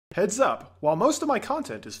Heads up, while most of my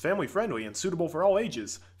content is family-friendly and suitable for all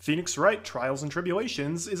ages, Phoenix Wright Trials and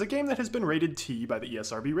Tribulations is a game that has been rated T by the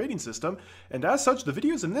ESRB rating system, and as such the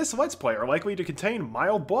videos in this Let's Play are likely to contain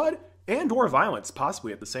mild blood and or violence,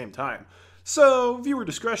 possibly at the same time. So, viewer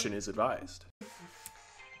discretion is advised.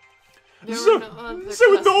 So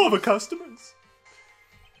with all of the customers.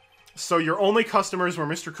 So your only customers were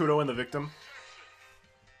Mr. Godot and the victim?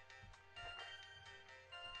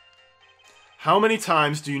 How many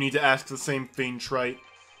times do you need to ask the same thing, Wright?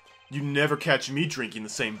 You never catch me drinking the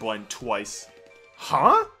same blend twice.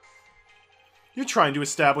 Huh? You're trying to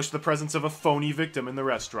establish the presence of a phony victim in the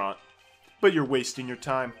restaurant. But you're wasting your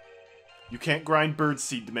time. You can't grind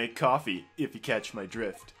birdseed to make coffee, if you catch my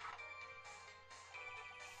drift.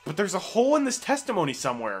 But there's a hole in this testimony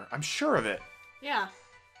somewhere. I'm sure of it. Yeah.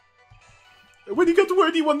 When he got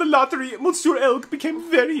word he won the lottery, Monsieur Elk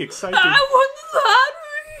became very excited. I won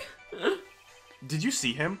the lottery! Did you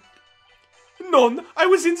see him? None. I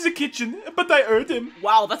was in the kitchen, but I heard him.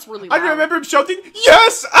 Wow, that's really loud. I remember him shouting,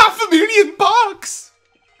 "Yes! $500,000!"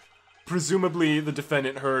 Presumably, the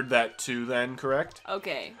defendant heard that too then, correct?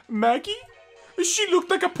 Okay. Maggie? She looked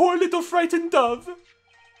like a poor little frightened dove.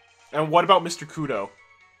 And what about Mr. Godot?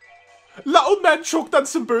 The old man choked on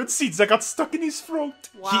some bird seeds that got stuck in his throat.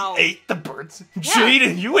 Wow. He ate the birds. Yeah.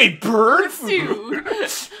 Jaden, you ate bird food. Dude.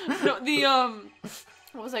 No,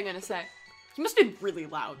 what was I gonna say? He must have been really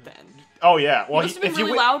loud then. Oh yeah, well, Must have been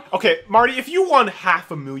really loud. Okay, Marty, if you won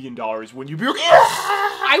 $500,000, wouldn't you be like,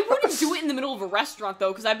 I wouldn't do it in the middle of a restaurant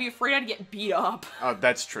though, because I'd be afraid I'd get beat up. Oh,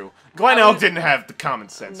 that's true. Glenn Elk didn't have the common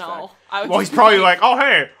sense. No, well, he's probably like, oh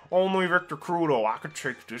hey, only Victor Crudo, I could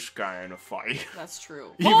take this guy in a fight. That's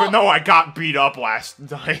true. Even though I got beat up last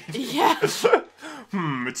night. Yeah.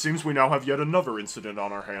 It seems we now have yet another incident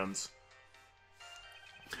on our hands.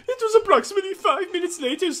 It was approximately 5 minutes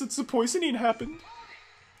later since the poisoning happened.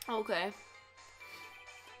 Okay.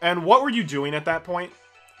 And what were you doing at that point?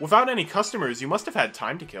 Without any customers, you must have had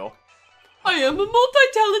time to kill. I am a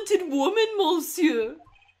multi-talented woman, monsieur.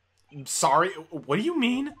 Sorry, what do you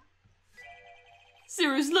mean?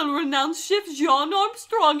 There is the renowned chef Jean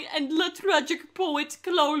Armstrong and the tragic poet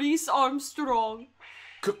Clarice Armstrong.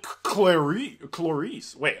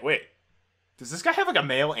 Clarice? Wait. Does this guy have like a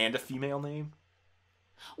male and a female name?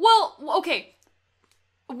 Well, okay.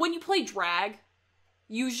 When you play drag,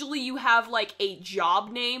 usually you have like a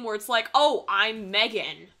job name where it's like, oh, I'm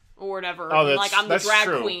Megan or whatever. Oh, like I'm the drag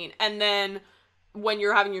true. queen. And then when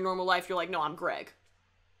you're having your normal life, you're like, no, I'm Greg.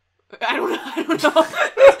 I don't know.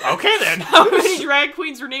 Okay then. How many drag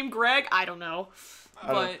queens are named Greg? I don't know.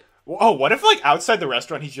 Oh, what if like outside the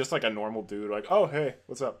restaurant he's just like a normal dude? Like, oh hey,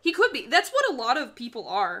 what's up? He could be. That's what a lot of people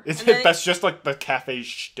are. That's just like the cafe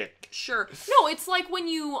shtick. Sure. No, it's like when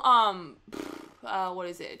you what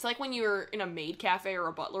is it? It's like when you're in a maid cafe or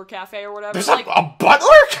a butler cafe or whatever. There's like, a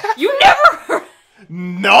butler cafe? You never heard?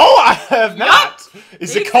 No, I have not.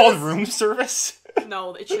 Is it called room service?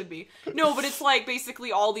 No, it should be. No, but it's like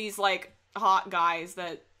basically all these like hot guys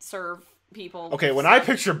that serve people. Okay, when I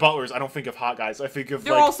picture butlers, I don't think of hot guys. I think of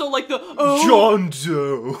they're like also like the John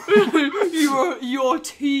Doe. your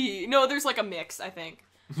tea. No, there's like a mix, I think.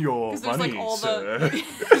 Your there's money, like all sir.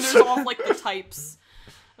 there's all like the types.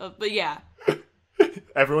 But yeah.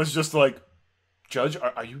 Everyone's just like, Judge,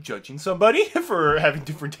 are you judging somebody for having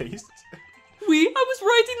different tastes? I was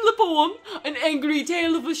writing the poem, An Angry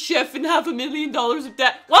Tale of a Chef and $500,000 of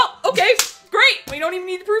Debt. Well, okay, great. We don't even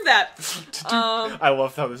need to prove that. I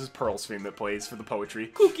love how this is Pearl's theme that plays for the poetry.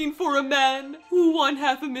 Cooking for a man who won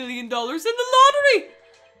 $500,000 in the lottery.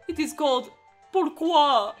 It is called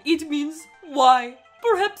Pourquoi. It means why.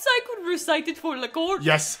 Perhaps I could recite it for the court.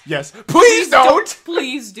 Yes. Please don't!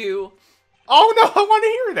 Please do. Oh no, I want to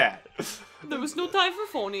hear that. There was no time for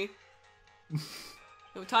phony.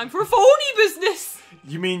 No time for phony business!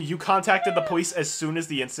 You mean you contacted the police as soon as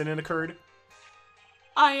the incident occurred?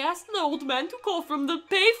 I asked the old man to call from the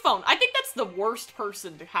payphone. I think that's the worst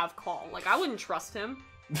person to have call. Like, I wouldn't trust him.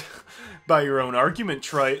 By your own argument,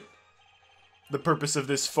 Trite. The purpose of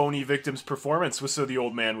this phony victim's performance was so the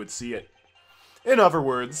old man would see it. In other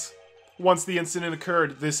words, once the incident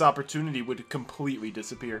occurred, this opportunity would completely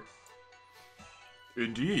disappear.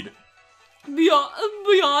 Indeed.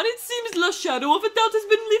 Beyond, it seems the shadow of a doubt has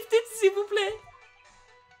been lifted, s'il vous plaît.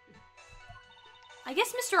 I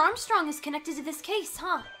guess Mr. Armstrong is connected to this case,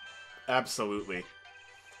 huh? Absolutely.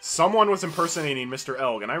 Someone was impersonating Mr.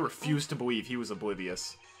 Elg, and I refuse to believe he was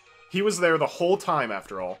oblivious. He was there the whole time,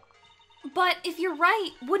 after all. But if you're right,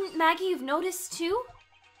 wouldn't Maggie have noticed too?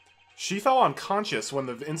 She fell unconscious when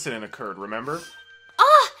the incident occurred, remember?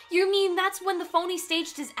 Ah! You mean that's when the phony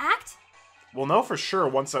staged his act? We'll know for sure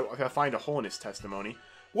once I find a hole in his testimony.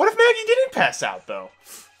 What if Maggie didn't pass out, though?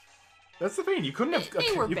 That's the thing. You couldn't have. They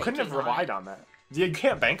You couldn't have banking on relied it. on that. You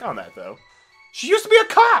can't bank on that, though. She used to be a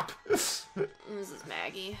cop. This is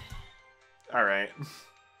Maggie. All right.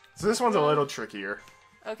 So this one's a little trickier.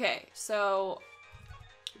 Okay, so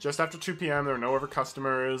Just after 2 p.m., there were no other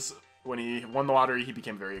customers. When he won the lottery, he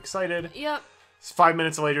became very excited. yep. It's 5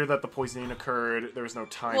 minutes later that the poisoning occurred. There was no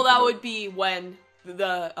time. Well, for that the- would be when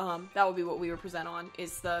the that would be what we would present on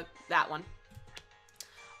is that one.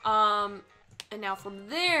 And now from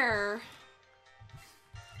there,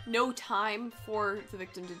 no time for the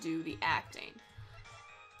victim to do the acting.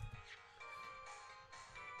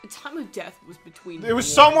 The time of death was between. It was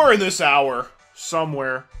one- somewhere in this hour.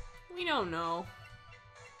 Somewhere. We don't know.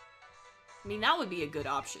 I mean, that would be a good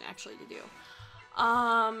option actually to do.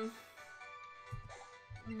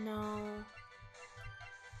 No.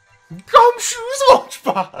 Gumshoes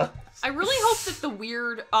lunchbox. I really hope that the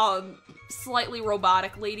weird, slightly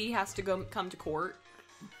robotic lady has to come to court.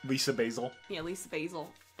 Lisa Basil. Yeah, Lisa Basil.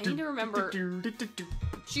 I need to remember.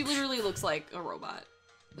 She literally looks like a robot.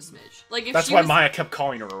 A smidge. Like if That's she why was, Maya kept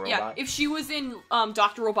calling her a robot. Yeah, if she was in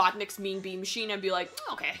Dr. Robotnik's Mean Bean Machine, I'd be like,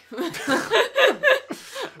 okay.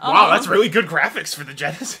 Wow, that's really good graphics for the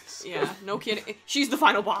Genesis. Yeah, no kidding. She's the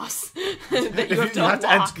final boss that you have to you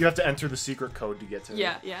unlock. have to enter the secret code to get to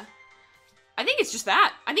Yeah, yeah. I think it's just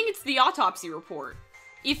that. I think it's the autopsy report.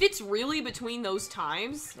 If it's really between those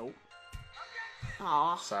times... Nope.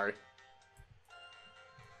 Aw. Sorry.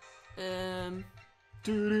 Um...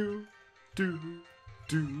 Do do do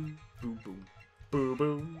boom boom boom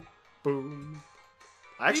boom boom.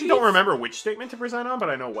 I actually don't remember which statement to present on, but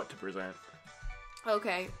I know what to present.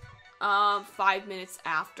 Okay. 5 minutes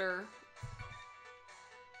after.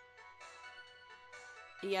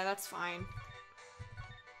 Yeah, that's fine.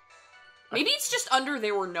 Maybe it's just under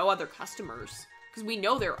there were no other customers. Because we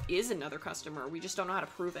know there is another customer. We just don't know how to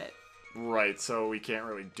prove it. Right, so we can't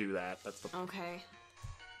really do that. That's the... Okay.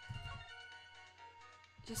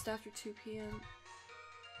 Just after 2 p.m.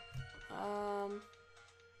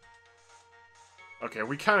 Okay,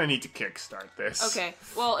 we kind of need to kickstart this. Okay.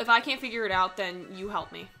 Well, if I can't figure it out, then you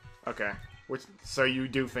help me. Okay. So you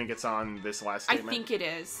do think it's on this last statement? I think it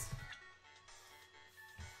is.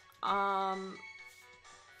 But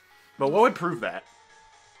what would prove that?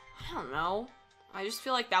 I don't know. I just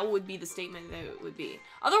feel like that would be the statement that it would be.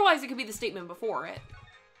 Otherwise, it could be the statement before it.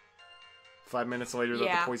 5 minutes later that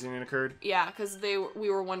Yeah. the poisoning occurred? Yeah, because we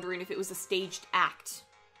were wondering if it was a staged act.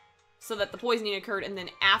 So that the poisoning occurred, and then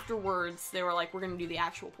afterwards, they were like, we're gonna do the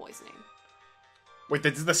actual poisoning. Wait,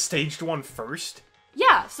 this is the staged one first?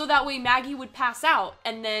 Yeah, so that way Maggie would pass out,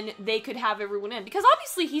 and then they could have everyone in. Because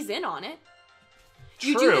obviously he's in on it.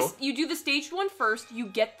 True. You do the staged one first, you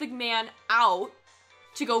get the man out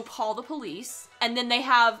to go call the police, and then they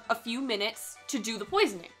have a few minutes to do the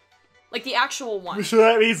poisoning. Like the actual one. So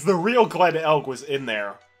that means the real Glenn Elk was in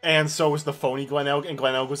there. And so was the phony Glenn Elk, and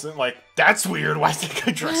Glenn Elk was like, that's weird, why is that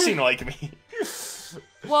guy dressing like me?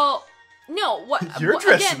 Well, no, what... You're what,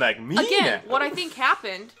 dressing again, like me Again, now. what I think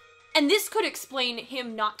happened, and this could explain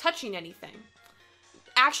him not touching anything.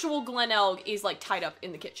 Actual Glenn Elk is, like, tied up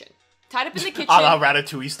in the kitchen. Tied up in the kitchen. A la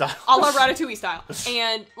Ratatouille style. A la Ratatouille style.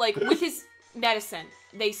 And, like, with his medicine,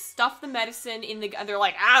 they stuff the medicine in the... They're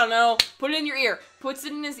like, I don't know, put it in your ear. Puts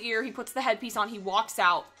it in his ear, he puts the headpiece on, he walks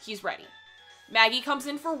out, he's ready. Maggie comes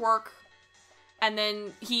in for work, and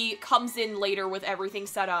then he comes in later with everything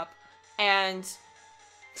set up, and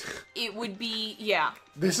it would be, yeah.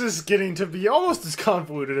 This is getting to be almost as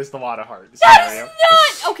convoluted as the Lot of Heart That scenario. is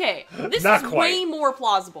not... Okay, this Not is quite. way more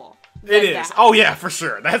plausible. It than is. that. Oh yeah, for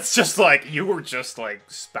sure. That's just like, you were just like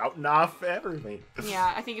spouting off everything.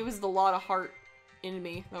 Yeah, I think it was the Lot of Heart in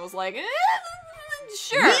me that was like,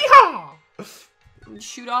 sure. Yeehaw!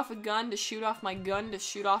 Shoot off a gun to shoot off my gun to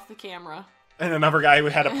shoot off the camera. And another guy who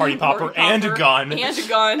had a party popper and a gun. And a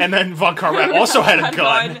gun. And then Von Carrat also had a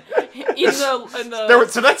gun. In the There were,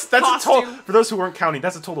 so that's a total, costume. for those who weren't counting,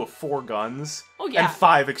 that's a total of 4 guns. Oh, yeah. And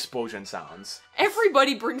 5 explosion sounds.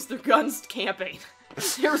 Everybody brings their guns camping.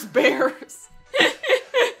 There's bears.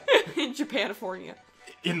 In Japanifornia.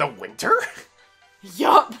 In the winter?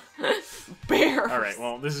 Yup. Bears. Alright,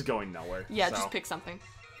 well, this is going nowhere. Yeah, so. just pick something.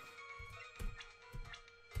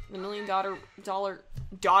 The $1 million the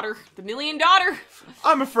 $1 million.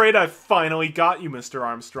 I'm afraid I finally got you, Mr.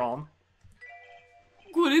 Armstrong.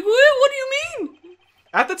 What do you mean?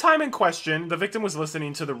 At the time in question, the victim was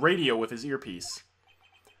listening to the radio with his earpiece.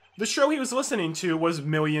 The show he was listening to was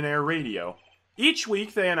Millionaire Radio. Each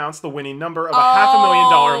week, they announced the winning number of a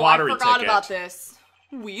 $500,000 lottery I forgot ticket. about this.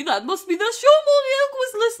 That must be the show Monique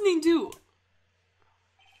was listening to.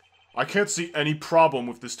 I can't see any problem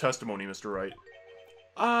with this testimony, Mr. Wright.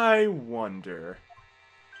 I wonder...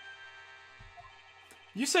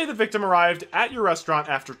 You say the victim arrived at your restaurant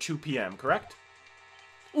after 2 p.m., correct?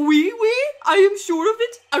 Oui, I am sure of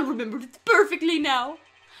it. I remembered it perfectly now.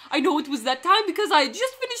 I know it was that time because I had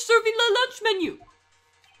just finished serving the lunch menu.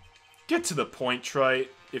 Get to the point,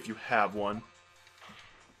 Trite, if you have one.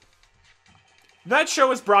 That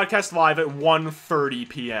show is broadcast live at 1:30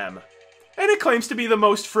 p.m., and it claims to be the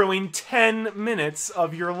most thrilling 10 minutes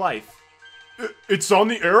of your life. It's on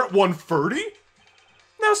the air at 1:30?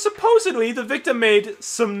 Now, supposedly, the victim made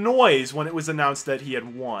some noise when it was announced that he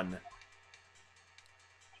had won.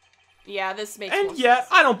 Yeah, this makes And more yet, sense.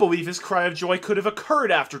 I don't believe his cry of joy could have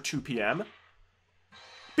occurred after 2 p.m.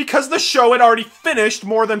 Because the show had already finished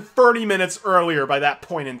more than 30 minutes earlier by that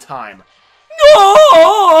point in time.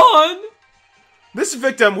 No! This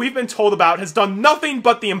victim we've been told about has done nothing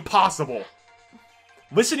but the impossible.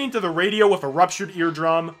 Listening to the radio with a ruptured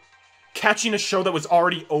eardrum, catching a show that was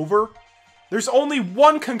already over. There's only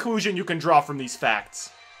one conclusion you can draw from these facts.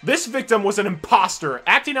 This victim was an imposter,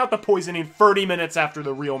 acting out the poisoning 30 minutes after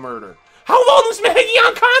the real murder. How long was Maggie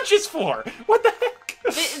unconscious for? What the heck?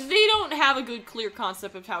 They don't have a good, clear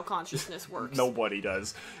concept of how consciousness works. Nobody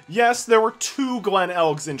does. Yes, there were 2 Glen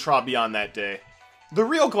Elgs in Tribulations that day. The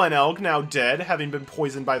real Glen Elg, now dead, having been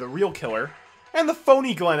poisoned by the real killer, and the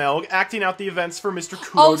phony Glen Elg acting out the events for Mr.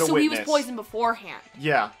 Godot to so witness. he was poisoned beforehand.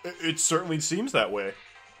 Yeah, it certainly seems that way.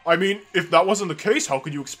 I mean, if that wasn't the case, how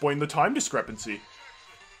could you explain the time discrepancy?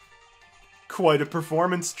 Quite a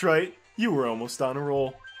performance, Trite. You were almost on a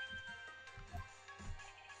roll.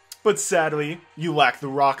 But sadly, you lack the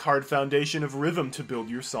rock-hard foundation of rhythm to build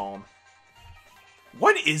your psalm.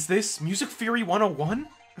 What is this? Music Theory 101?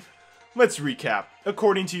 Let's recap.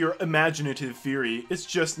 According to your imaginative theory, it's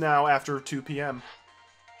just now after 2 p.m.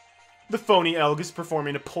 The phony Elg is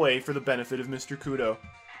performing a play for the benefit of Mr. Godot.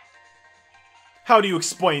 How do you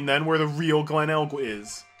explain, then, where the real Glen Elg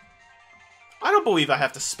is? I don't believe I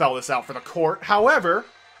have to spell this out for the court. However,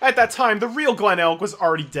 at that time, the real Glen Elg was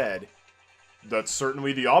already dead. That's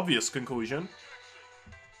certainly the obvious conclusion.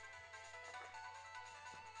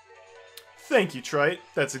 Thank you, Trite.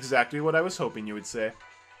 That's exactly what I was hoping you would say.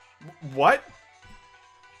 What?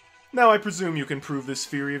 Now I presume you can prove this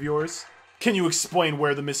theory of yours. Can you explain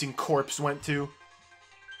where the missing corpse went to?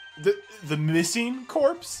 The missing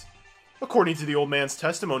corpse? According to the old man's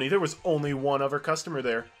testimony, there was only one other customer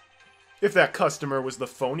there. If that customer was the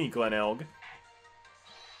phony Glen Elg,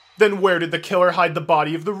 then where did the killer hide the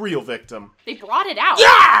body of the real victim? They brought it out.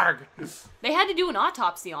 Yarg! They had to do an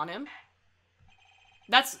autopsy on him.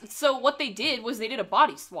 So what they did was they did a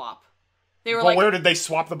body swap. They were But where did they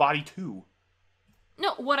swap the body to?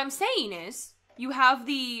 No, what I'm saying is, you have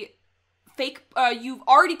the fake, you've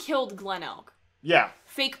already killed Glen Elg. Yeah.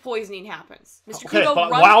 Fake poisoning happens. Mr. Okay, Kudo but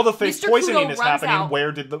runs, while the fake Mr. poisoning Kudo is runs happening, out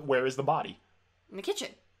where is the body? in the kitchen.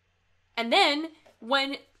 And then,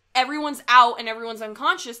 when everyone's out and everyone's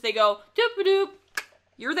unconscious, they go, doop-a-doop,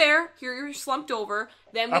 you're there, here you're slumped over,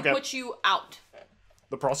 then we put you out.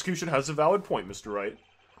 The prosecution has a valid point, Mr. Wright.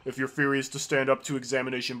 If your theory is to stand up to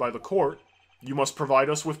examination by the court, you must provide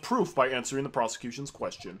us with proof by answering the prosecution's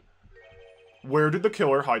question. Where did the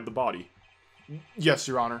killer hide the body? Yes,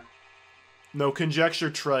 Your Honor. No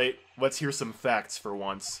conjecture, Trite. Let's hear some facts for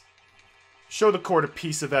once. Show the court a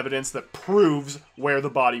piece of evidence that proves where the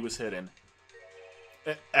body was hidden.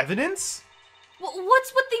 Evidence?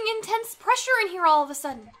 What's with the intense pressure in here all of a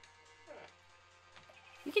sudden?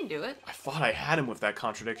 You can do it. I thought I had him with that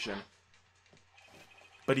contradiction.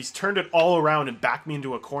 But he's turned it all around and backed me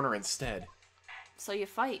into a corner instead. So you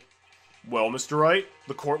fight. Well, Mr. Wright,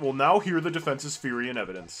 the court will now hear the defense's theory and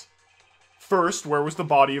evidence. First, where was the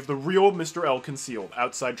body of the real Mr. L concealed?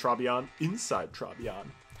 Outside Tribulations? Inside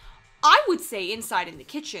Tribulations? I would say inside in the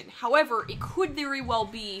kitchen. However, it could very well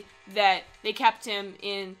be that they kept him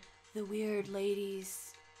in the weird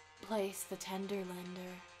lady's place, the tender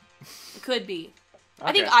lender. It could be. Okay.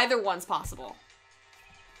 I think either one's possible.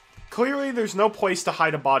 Clearly, there's no place to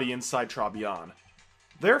hide a body inside Tribulations.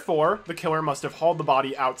 Therefore, the killer must have hauled the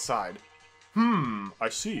body outside. I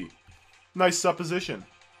see. Nice supposition.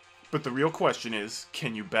 But the real question is,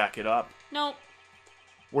 can you back it up? No.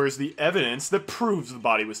 Where's the evidence that proves the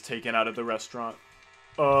body was taken out of the restaurant?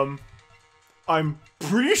 I'm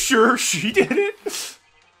pretty sure she did it.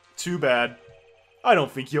 Too bad. I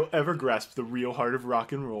don't think you'll ever grasp the real heart of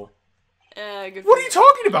rock and roll. Good what are you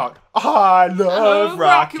talking about? I love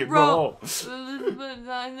rock and roll.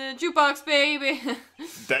 The jukebox, baby.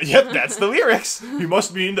 That's the lyrics. You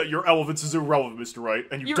must mean that your elephants is irrelevant, Mr. Wright,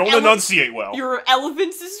 and you don't enunciate well. Your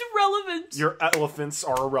elephants is irrelevant. Your elephants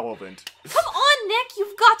are irrelevant. Come on, Nick,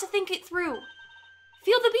 you've got to think it through.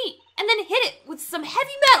 Feel the beat, and then hit it with some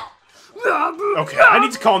heavy metal. Okay, I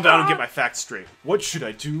need to calm down and get my facts straight. What should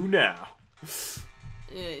I do now?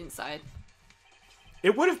 Inside.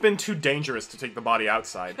 It would have been too dangerous to take the body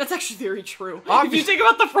outside. That's actually very true. If you take him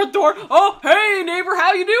out the front door, oh, hey, neighbor,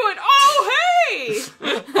 how you doing? Oh, hey!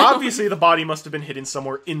 Obviously, the body must have been hidden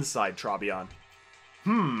somewhere inside Trabian.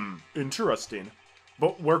 Interesting.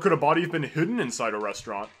 But where could a body have been hidden inside a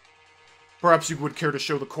restaurant? Perhaps you would care to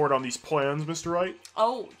show the court on these plans, Mr. Wright?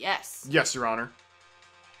 Oh, yes. Yes, Your Honor.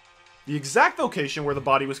 The exact location where the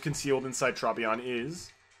body was concealed inside Trabian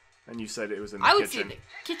is... And you said it was in the kitchen. I would say the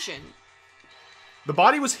kitchen. The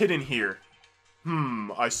body was hidden here.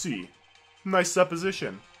 I see. Nice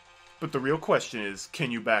supposition. But the real question is,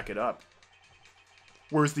 can you back it up?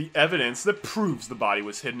 Where's the evidence that proves the body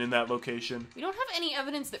was hidden in that location? We don't have any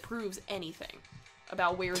evidence that proves anything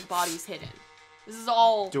about where the body's hidden. This is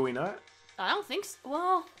all... Do we not? I don't think so.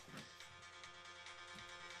 Well...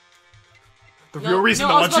 The real reason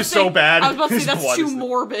the lunch is so bad. I was about to say is that's blood, too isn't it?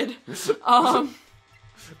 morbid.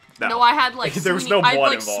 No, I had like There was Sweeney, no I had, blood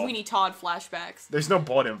like involved. Sweeney Todd flashbacks. There's no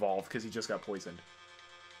blood involved because he just got poisoned.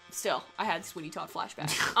 Still, I had Sweeney Todd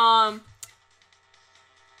flashbacks.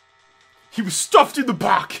 He was stuffed in the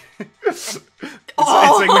back. It's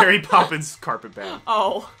like Mary Poppins carpet bag.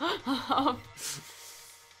 Oh.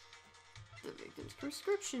 The victim's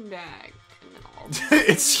prescription bag. And then all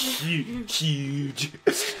It's huge.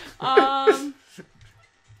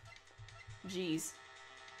 Jeez.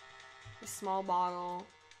 A small bottle.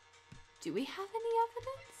 Do we have any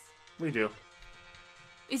evidence? We do.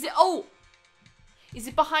 Is it... Oh! Is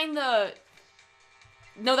it behind the...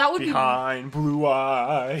 No, that would Behind blue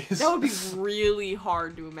eyes. That would be really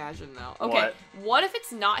hard to imagine, though. Okay, what if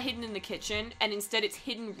it's not hidden in the kitchen, and instead it's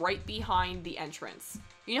hidden right behind the entrance?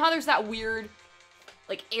 You know how there's that weird,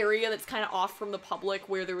 like, area that's kind of off from the public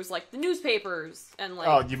where there was, like, the newspapers and, like...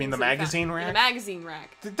 Oh, you mean the magazine rack? The magazine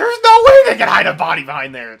rack. There's no way they could hide a body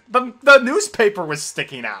behind there. The newspaper was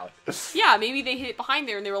sticking out. Yeah, maybe they hid it behind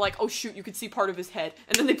there and they were like, oh shoot, you could see part of his head.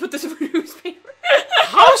 And then they put this in the newspaper.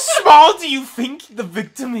 How small do you think the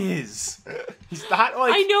victim is? He's not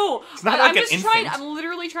like... I know. He's not like I'm an just infant. trying, I'm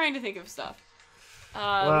literally trying to think of stuff. What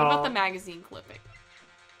about the magazine clipping?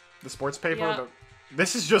 The sports paper? Yeah.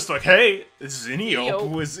 This is just like, hey, Zinio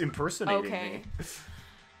was impersonating me.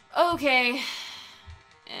 Okay.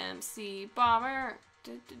 MC Bomber.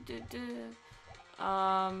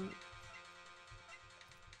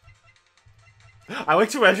 I like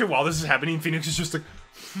to imagine while this is happening, Phoenix is just like,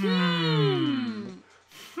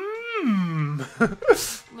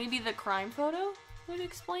 Maybe the crime photo would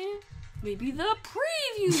explain it? Maybe the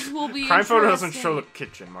previews will be crime photo doesn't interesting. show the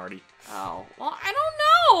kitchen, Marty. Oh, well, I don't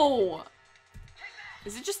know.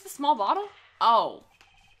 Is it just the small bottle? Oh.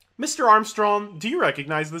 Mr. Armstrong, do you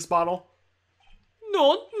recognize this bottle?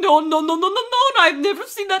 No, I've never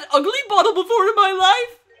seen that ugly bottle before in my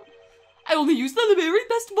life. I only use the very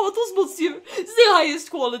best bottles, monsieur. The highest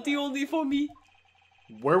quality only for me.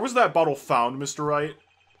 Where was that bottle found, Mr. Wright?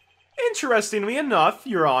 Interestingly enough,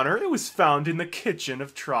 Your Honor, it was found in the kitchen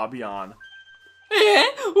of Trabian. Eh?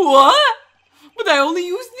 What? But I only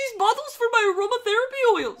use these bottles for my aromatherapy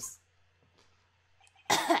oils.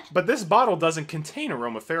 But this bottle doesn't contain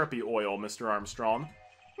aromatherapy oil, Mr. Armstrong.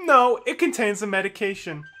 No, it contains a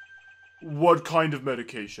medication. What kind of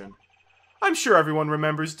medication? I'm sure everyone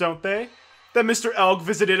remembers, don't they? That Mr. Elg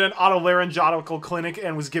visited an otolaryngological clinic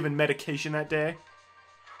and was given medication that day.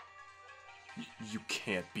 You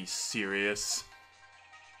can't be serious.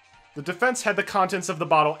 The defense had the contents of the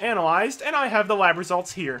bottle analyzed, and I have the lab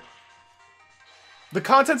results here. The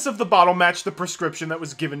contents of the bottle matched the prescription that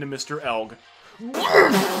was given to Mr. Elg. He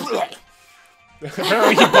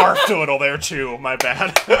barfed a little there too, my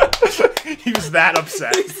bad. He was that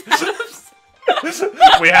upset.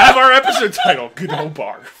 We have our episode title, Godot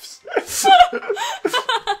Barfs.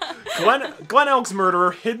 Glenn Elg's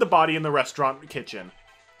murderer hid the body in the restaurant kitchen,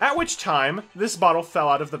 at which time this bottle fell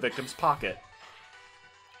out of the victim's pocket.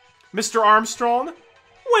 Mr. Armstrong,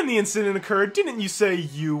 when the incident occurred, didn't you say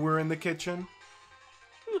you were in the kitchen?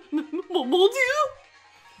 Mon Dieu?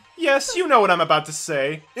 Yes, you know what I'm about to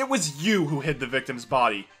say. It was you who hid the victim's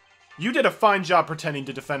body. You did a fine job pretending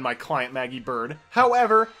to defend my client, Maggie Bird.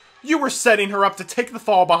 However, you were setting her up to take the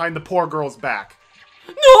fall behind the poor girl's back.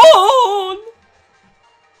 No!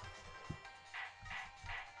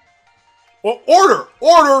 Order!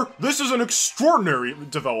 Order! This is an extraordinary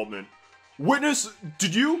development. Witness,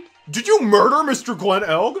 did you murder Mr. Glenn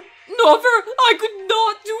Elg? Never! I could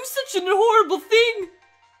not do such a horrible thing!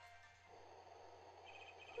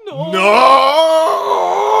 No!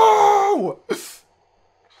 No!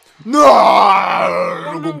 No!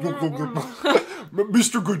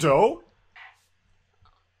 Mr. Godot?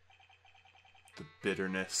 The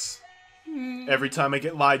bitterness. Every time I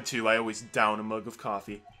get lied to, I always down a mug of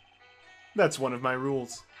coffee. That's one of my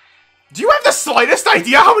rules. Do you have the slightest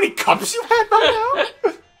idea how many cups you had by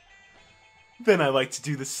now? Then I like to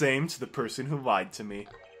do the same to the person who lied to me.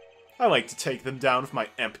 I like to take them down with my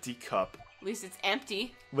empty cup. At least it's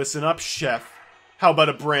empty. Listen up, chef. How about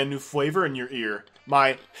a brand new flavor in your ear?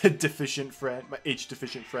 My deficient friend, my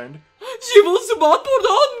H-deficient friend. Pardon,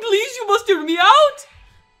 please, you must hear me out.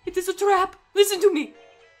 It is a trap. Listen to me.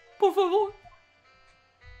 Por favor.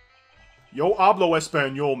 Yo hablo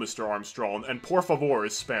español, Mr. Armstrong, and por favor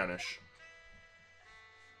is Spanish.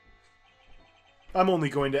 I'm only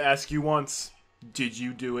going to ask you once. Did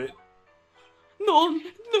you do it? None.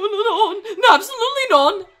 No, absolutely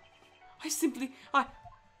none. I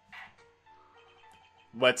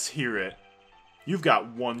Let's hear it. You've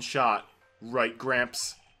got one shot, right,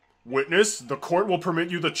 Gramps? Witness, the court will permit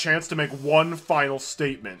you the chance to make one final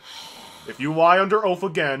statement. If you lie under oath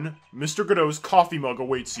again, Mr. Godot's coffee mug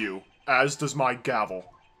awaits you, as does my gavel.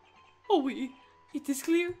 Oh, it is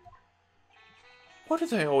clear. What do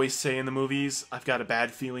they always say in the movies? I've got a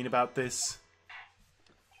bad feeling about this.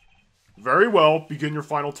 Very well, begin your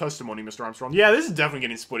final testimony, Mr. Armstrong. Yeah, this is definitely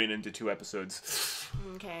getting split into 2 episodes.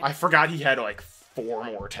 Okay. I forgot he had, like, 4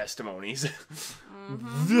 more testimonies.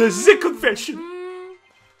 This is a confession.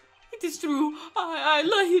 It is true. I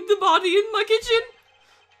laid the body in my kitchen.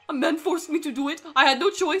 A man forced me to do it. I had no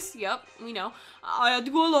choice. Yep, we know. I had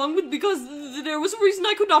to go along with because there was a reason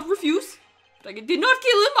I could not refuse. But I did not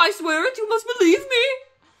kill him, I swear it. You must believe me.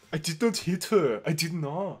 I did not hit her. I did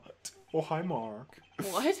not. Oh, hi, Mark.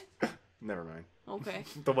 What? Never mind. Okay.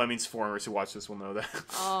 The Lemmings formers who watch this will know that.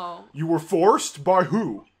 Oh. You were forced? By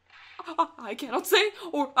who? I cannot say,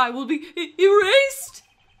 or I will be erased.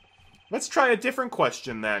 Let's try a different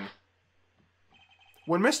question, then.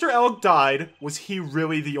 When Mr. Elk died, was he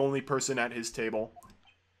really the only person at his table?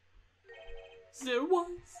 There was.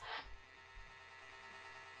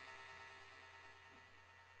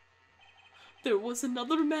 There was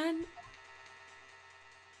another man.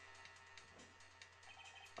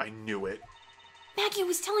 I knew it. Maggie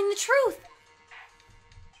was telling the truth.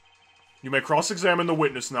 You may cross-examine the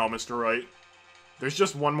witness now, Mr. Wright. There's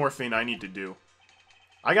just one more thing I need to do.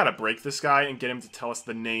 I gotta break this guy and get him to tell us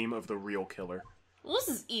the name of the real killer. Well, this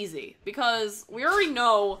is easy, because we already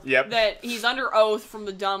know Yep. that he's under oath from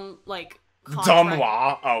the dumb, like, contract. Dumb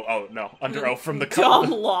law. Oh, no. Under oath from the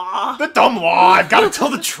Dumb law. The dumb law. I've got to tell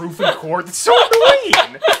the truth in court. It's so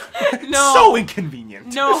annoying. No. So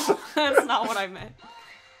inconvenient. No, that's not what I meant.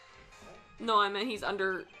 No, I meant he's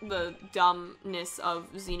under the dumbness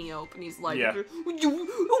of Xeniope, and he's like, Yeah. what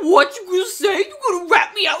you gonna say? You gonna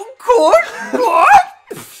rat me out in court?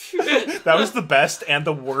 What? That was the best and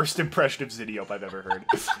the worst impression of Xeniope I've ever heard.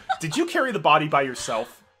 Did you carry the body by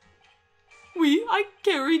yourself? I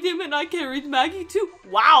carried him, and I carried Maggie too.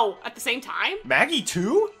 Wow, at the same time? Maggie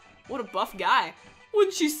too? What a buff guy.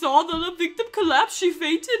 When she saw the victim collapse, she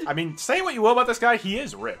fainted. I mean, say what you will about this guy, he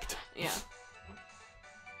is ripped. Yeah.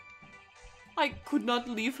 I could not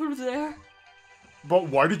leave her there. But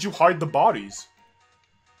why did you hide the bodies?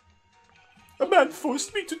 A man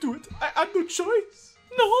forced me to do it. I had no choice.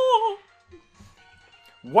 No.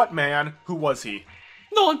 What man? Who was he?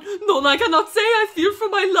 None, I cannot say. I fear for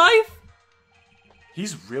my life.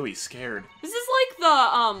 He's really scared. This is like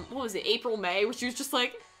the, what was it, April, May, where she was just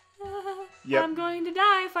like, Yep. I'm going to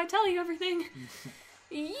die if I tell you everything.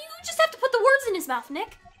 You just have to put the words in his mouth,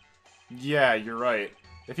 Nick. Yeah, you're right.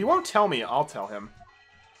 If he won't tell me, I'll tell him.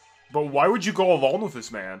 But why would you go alone with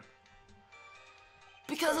this man?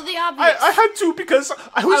 Because of the obvious. I had to because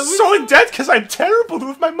I was so in debt because I'm terrible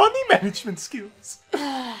with my money management skills.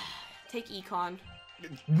 Take econ.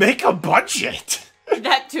 Make a budget.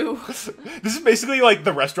 That too. This is basically like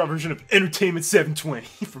the restaurant version of Entertainment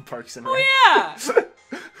 720 from Parks and Rec. Oh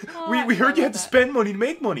yeah. We heard you had to spend money to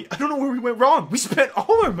make money. I don't know where we went wrong. We spent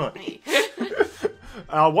all our money.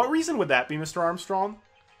 What reason would that be, Mr. Armstrong?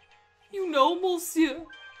 You know, monsieur.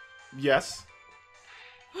 Yes.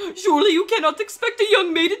 Surely you cannot expect a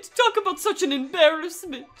young maiden to talk about such an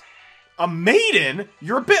embarrassment. A maiden?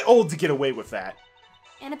 You're a bit old to get away with that.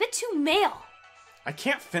 And a bit too male. I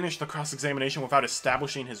can't finish the cross-examination without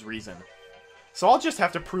establishing his reason. So I'll just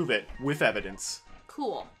have to prove it with evidence.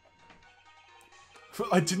 Cool.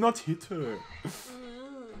 I did not hit her.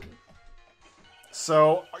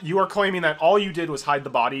 So, you are claiming that all you did was hide the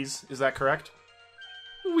bodies, is that correct?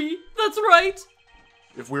 Oui, that's right.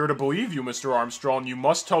 If we are to believe you, Mr. Armstrong, you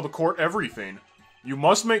must tell the court everything. You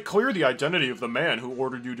must make clear the identity of the man who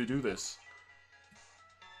ordered you to do this.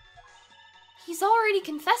 He's already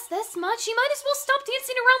confessed this much. He might as well stop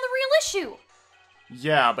dancing around the real issue.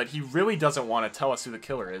 Yeah, but he really doesn't want to tell us who the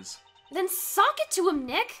killer is. Then sock it to him,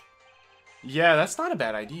 Nick. Yeah, that's not a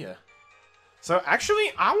bad idea. So,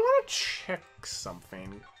 actually, I want to check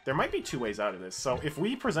something. There might be two ways out of this. So, if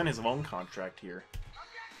we present his loan contract here...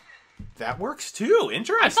 That works too!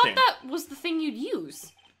 Interesting! I thought that was the thing you'd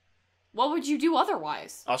use. What would you do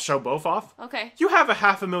otherwise? I'll show both off. Okay. You have a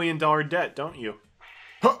 $500,000 debt, don't you?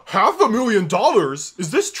 $500,000?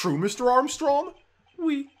 Is this true, Mr. Armstrong?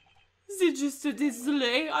 Oui. C'est juste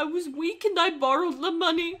désolé. I was weak and I borrowed the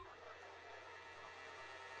money.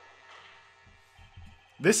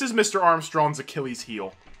 This is Mr. Armstrong's Achilles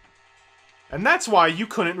heel. And that's why you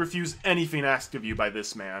couldn't refuse anything asked of you by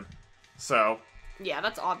this man. So... Yeah,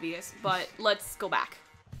 that's obvious, but let's go back.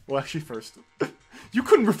 Well, actually, first... you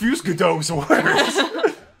couldn't refuse Godot's orders!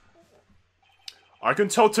 I can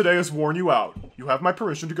tell today has worn you out. You have my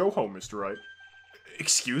permission to go home, Mr. Wright.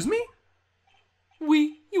 Excuse me?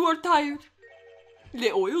 Oui, you are tired.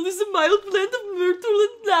 The oil is a mild blend of myrtle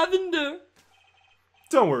and lavender.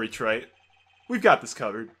 Don't worry, Trite. We've got this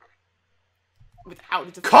covered. Without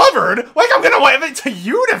a defense. Covered? Like I'm gonna leave it to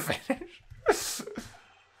you to finish?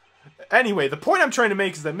 Anyway, the point I'm trying to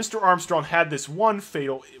make is that Mr. Armstrong had this one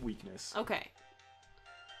fatal weakness. Okay.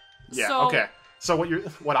 Yeah, so, okay. So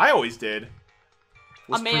what I always did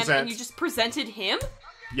was a man present... and you just presented him?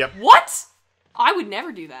 Yep. What? I would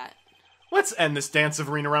never do that. Let's end this dance of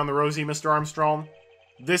Arena Around the Rosie, Mr. Armstrong.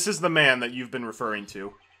 This is the man that you've been referring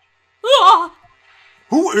to. Ah!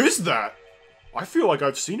 Who is that? I feel like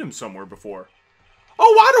I've seen him somewhere before.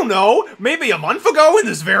 Oh, I don't know! Maybe a month ago in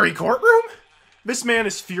this very courtroom? This man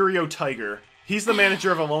is Furio Tiger. He's the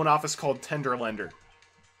manager of a loan office called Tender Lender.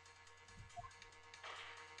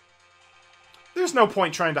 There's no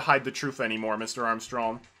point trying to hide the truth anymore, Mr.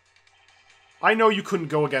 Armstrong. I know you couldn't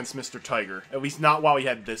go against Mr. Tiger, at least not while he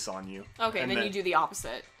had this on you. Okay, and then you do the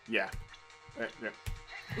opposite. Yeah.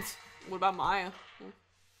 What about Maya?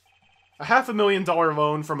 A $500,000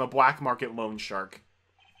 loan from a black market loan shark.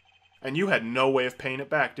 And you had no way of paying it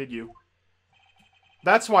back, did you?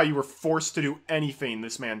 That's why you were forced to do anything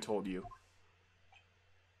this man told you.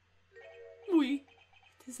 Oui,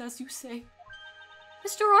 it is as you say.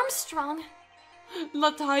 Mr. Armstrong.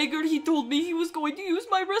 La Tiger, he told me he was going to use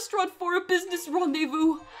my restaurant for a business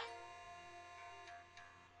rendezvous.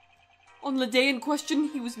 On the day in question,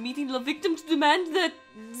 he was meeting the victim to demand that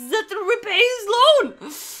repay his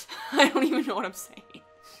loan. I don't even know what I'm saying.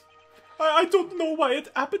 I don't know why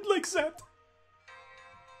it happened like that.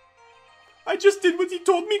 I just did what he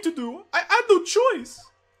told me to do. I had no choice.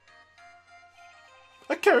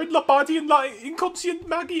 I carried La body and La inconscient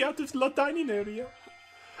Maggie out of La dining area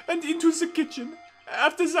and into the kitchen.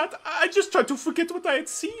 After that, I just tried to forget what I had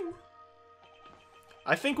seen.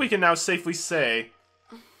 I think we can now safely say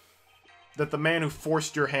that the man who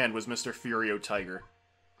forced your hand was Mr. Furio Tiger.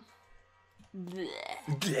 Bleh.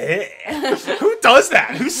 Who does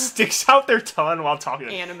that? Who sticks out their tongue while talking?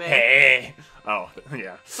 Anime. Hey. Oh,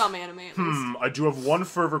 yeah. Some anime, at least. I do have one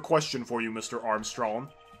further question for you, Mr. Armstrong.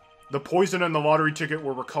 The poison and the lottery ticket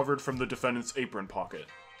were recovered from the defendant's apron pocket.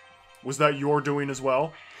 Was that your doing as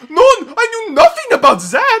well? None! I knew nothing about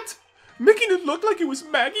that! Making it look like it was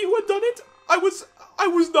Maggie who had done it? I was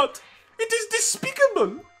not. It is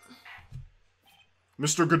despicable!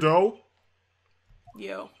 Mr. Godot?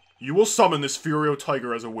 Yo. You will summon this Furio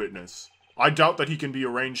Tiger as a witness. I doubt that he can be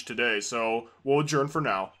arraigned today, so we'll adjourn for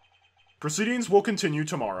now. Proceedings will continue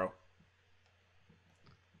tomorrow.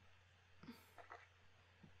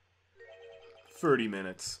 30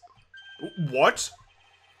 minutes. What?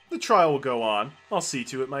 The trial will go on. I'll see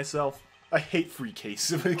to it myself. I hate free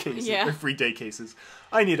cases, Yeah. free day cases.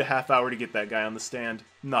 I need a half hour to get that guy on the stand.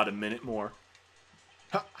 Not a minute more.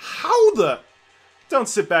 How the... Don't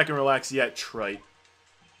sit back and relax yet, Trite.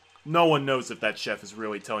 No one knows if that chef is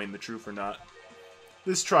really telling the truth or not.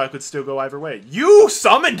 This trial could still go either way. You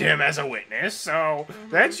summoned him as a witness, so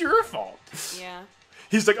that's your fault. Yeah.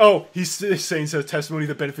 He's like, oh, he's saying testimony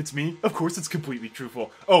that benefits me? Of course it's completely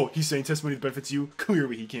truthful. Oh, he's saying testimony that benefits you?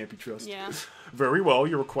 Clearly he can't be trusted. Yeah. Very well,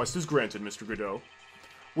 your request is granted, Mr. Godot.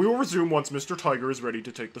 We will resume once Mr. Tiger is ready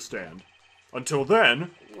to take the stand. Until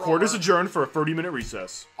then, court is adjourned for a 30-minute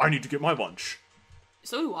recess. I need to get my lunch.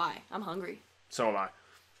 So do I. I'm hungry. So am I.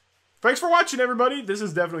 Thanks for watching, everybody. This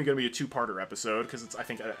is definitely going to be a two-parter episode, because it's, I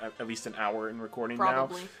think, at least an hour in recording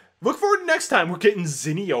Probably. now. Look forward to next time. We're getting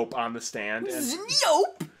Ziniope on the stand.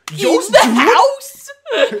 Ziniope? In the house?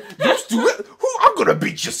 Just do it. I'm going to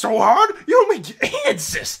beat you so hard, you'll make your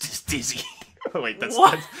ancestors dizzy. Oh, wait,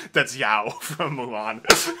 that's Yao from Mulan.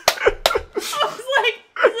 I was like,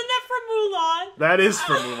 isn't that from Mulan? That is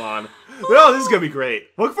from Mulan. Well, this is going to be great.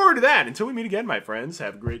 Look forward to that. Until we meet again, my friends,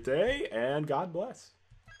 have a great day, and God bless.